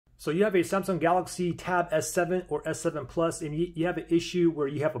So you have a Samsung Galaxy Tab S7 or S7 Plus, and you have an issue where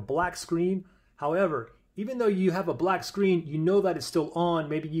you have a black screen. However, even though you have a black screen, you know that it's still on.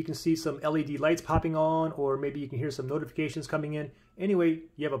 Maybe you can see some LED lights popping on, or maybe you can hear some notifications coming in. Anyway,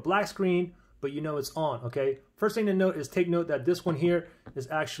 you have a black screen, but you know it's on, okay? First thing to note is take note that this one here is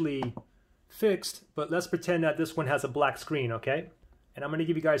actually fixed, but let's pretend that this one has a black screen, okay? And I'm gonna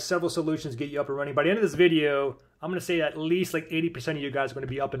give you guys several solutions to get you up and running. By the end of this video, I'm gonna say at least like 80% of you guys are gonna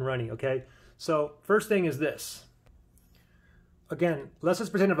be up and running, okay? So first thing is this. Again, let's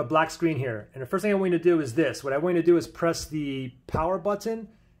just pretend I have a black screen here. And the first thing I want you to do is this. What I want you to do is press the power button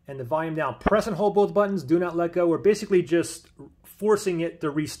and the volume down. Press and hold both buttons, do not let go. We're basically just forcing it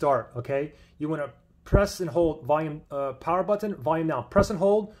to restart, okay? You wanna press and hold volume, power button, volume down. Press and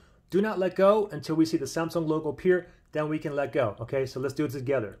hold, do not let go until we see the Samsung logo appear, then we can let go, okay? So let's do it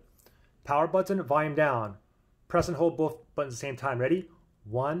together. Power button, volume down. Press and hold both buttons at the same time. Ready?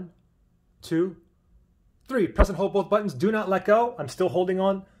 1, 2, 3. Press and hold both buttons. Do not let go. I'm still holding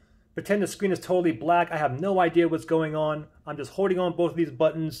on. Pretend the screen is totally black. I have no idea what's going on. I'm just holding on both of these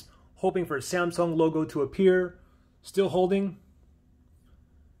buttons, hoping for a Samsung logo to appear. Still holding.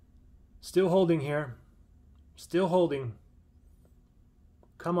 Still holding here. Still holding.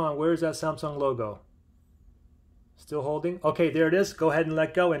 Come on, where's that Samsung logo? Still holding. Okay, there it is. Go ahead and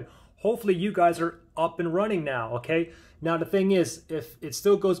let go, and hopefully you guys are up and running now, okay? Now the thing is, if it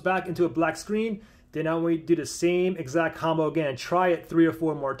still goes back into a black screen, then I want you to do the same exact combo again. Try it 3 or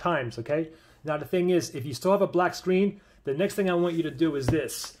 4 more times, okay? Now the thing is, if you still have a black screen, the next thing I want you to do is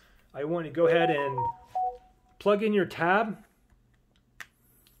this. I want you to go ahead and plug in your tab,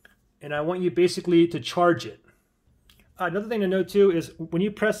 and I want you basically to charge it. Another thing to note too is when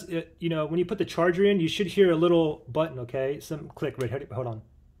you press it, you know, when you put the charger in, you should hear a little button, okay? Some click, right, hold on.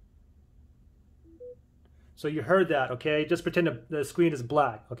 So you heard that, okay? Just pretend the screen is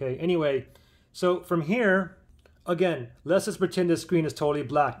black, okay? Anyway, so from here, again, let's just pretend the screen is totally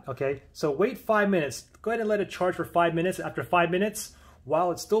black, okay? So wait 5 minutes. Go ahead and let it charge for 5 minutes. After 5 minutes,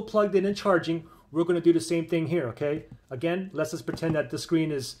 while it's still plugged in and charging, we're gonna do the same thing here, okay? Again, let's just pretend that the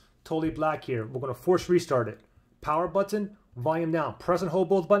screen is totally black here. We're gonna force restart it. Power button, volume down. Press and hold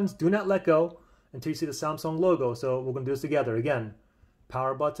both buttons. Do not let go until you see the Samsung logo. So we're gonna do this together. Again,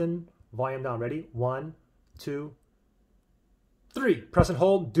 power button, volume down. Ready? 1, 2, 3. Press and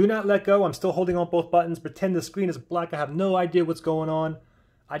hold. Do not let go. I'm still holding on both buttons. Pretend the screen is black. I have no idea what's going on.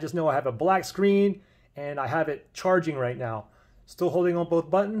 I just know I have a black screen and I have it charging right now. Still holding on both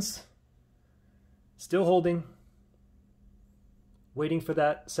buttons. Still holding. Waiting for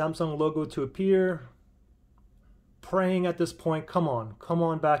that Samsung logo to appear. Praying at this point. Come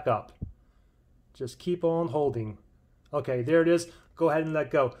on back up. Just keep on holding. Okay, there it is. Go ahead and let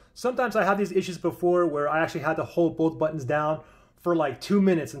go. Sometimes I have these issues before where I actually had to hold both buttons down for like 2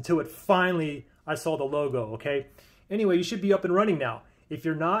 minutes until it finally, I saw the logo, okay? Anyway, you should be up and running now. If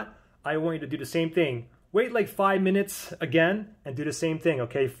you're not, I want you to do the same thing. Wait like 5 minutes again and do the same thing,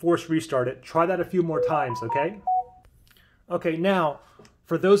 okay? Force restart it. Try that a few more times, okay? Okay, now,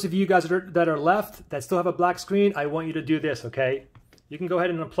 for those of you guys that are left, that still have a black screen, I want you to do this, okay? You can go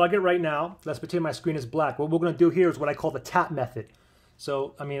ahead and unplug it right now. Let's pretend my screen is black. What we're gonna do here is what I call the tap method.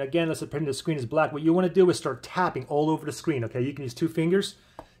 So, I mean, again, let's pretend the screen is black. What you wanna do is start tapping all over the screen, okay? You can use 2 fingers.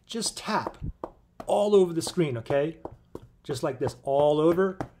 Just tap all over the screen, okay? Just like this, all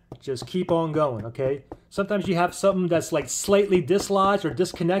over. Just keep on going, okay? Sometimes you have something that's like slightly dislodged or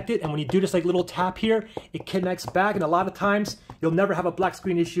disconnected, and when you do this like little tap here, it connects back, and a lot of times, you'll never have a black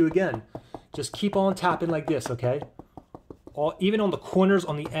screen issue again. Just keep on tapping like this, okay? Even on the corners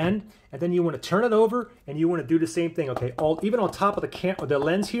on the end, and then you want to turn it over, and you want to do the same thing, okay? Even on top of the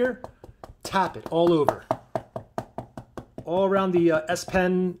lens here, tap it all over. All around the S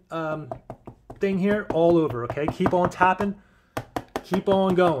Pen thing here, all over, okay? Keep on tapping. Keep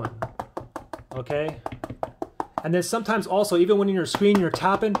on going, okay? And then sometimes also, even when you're screen, you're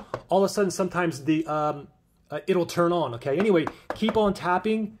tapping, all of a sudden sometimes the it'll turn on, okay? Anyway, keep on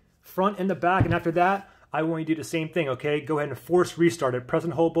tapping, front and the back, and after that, I want you to do the same thing, okay? Go ahead and force restart it. Press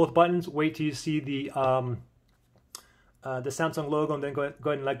and hold both buttons, wait till you see the Samsung logo, and then go ahead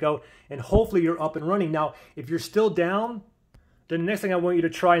and let go, and hopefully you're up and running. Now, if you're still down, then the next thing I want you to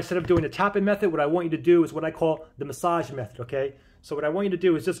try, instead of doing the tapping method, what I want you to do is what I call the massage method, okay? So what I want you to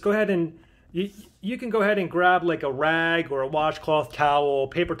do is just go ahead and, you can go ahead and grab like a rag or a washcloth towel,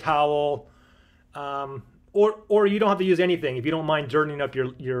 paper towel, or you don't have to use anything if you don't mind dirtying up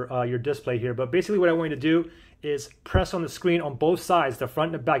your display here. But basically what I want you to do is press on the screen on both sides, the front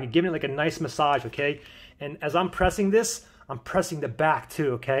and the back. You're giving it like a nice massage, okay? And as I'm pressing this, I'm pressing the back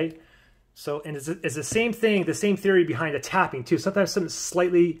too, okay? So, and it's the same thing, the same theory behind the tapping too. Sometimes something's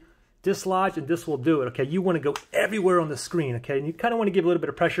slightly dislodge, and this will do it, okay? You want to go everywhere on the screen, okay? And you kind of want to give a little bit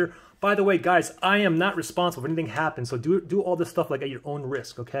of pressure. By the way, guys, I am not responsible if anything happens, so do all this stuff like at your own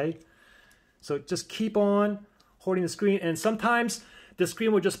risk, okay? So just keep on holding the screen, and sometimes the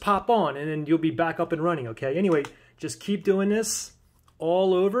screen will just pop on, and then you'll be back up and running, okay? Anyway, just keep doing this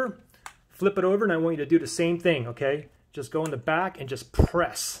all over. Flip it over, and I want you to do the same thing, okay? Just go in the back and just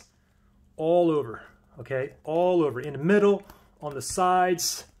press all over, okay? All over, in the middle, on the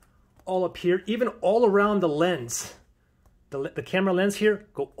sides, all up here, even all around the lens. The camera lens here,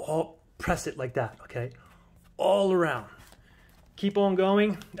 go all, press it like that, okay? All around. Keep on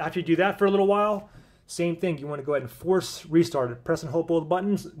going. After you do that for a little while, same thing. You want to go ahead and force restart it. Press and hold both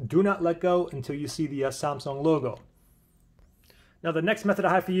buttons. Do not let go until you see the Samsung logo. Now the next method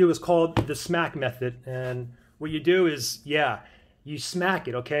I have for you is called the smack method. And what you do is, you smack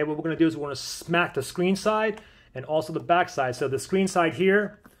it, okay? What we're going to do is we're going to smack the screen side and also the back side. So the screen side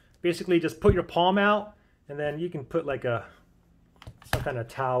here, basically just put your palm out, and then you can put like some kind of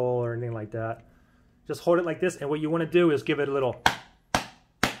towel or anything like that. Just hold it like this, and what you want to do is give it a little.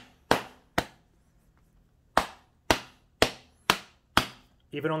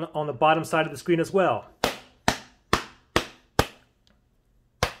 Even on the bottom side of the screen as well.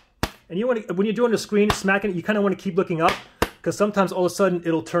 And you want to, when you're doing the screen, smacking it, you kind of want to keep looking up, because sometimes all of a sudden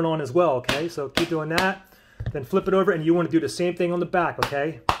it'll turn on as well, okay? So keep doing that. Then flip it over, and you want to do the same thing on the back,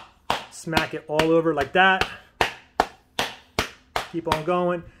 okay? Smack it all over like that. Keep on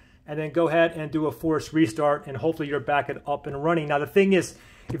going. And then go ahead and do a forced restart, and hopefully you're back and up and running. Now the thing is,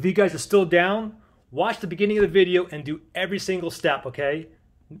 if you guys are still down, watch the beginning of the video and do every single step, okay?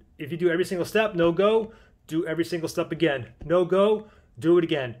 If you do every single step, no go, do every single step again. No go, do it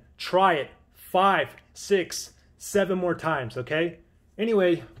again. Try it 5, 6, 7 more times, okay?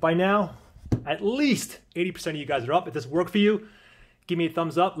 Anyway, by now, at least 80% of you guys are up. If this worked for you, give me a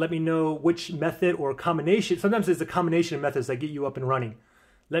thumbs up. Let me know which method or combination. Sometimes it's a combination of methods that get you up and running.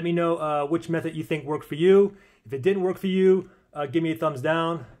 Let me know which method you think worked for you. If it didn't work for you, give me a thumbs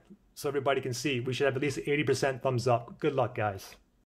down so everybody can see. We should have at least 80% thumbs up. Good luck, guys.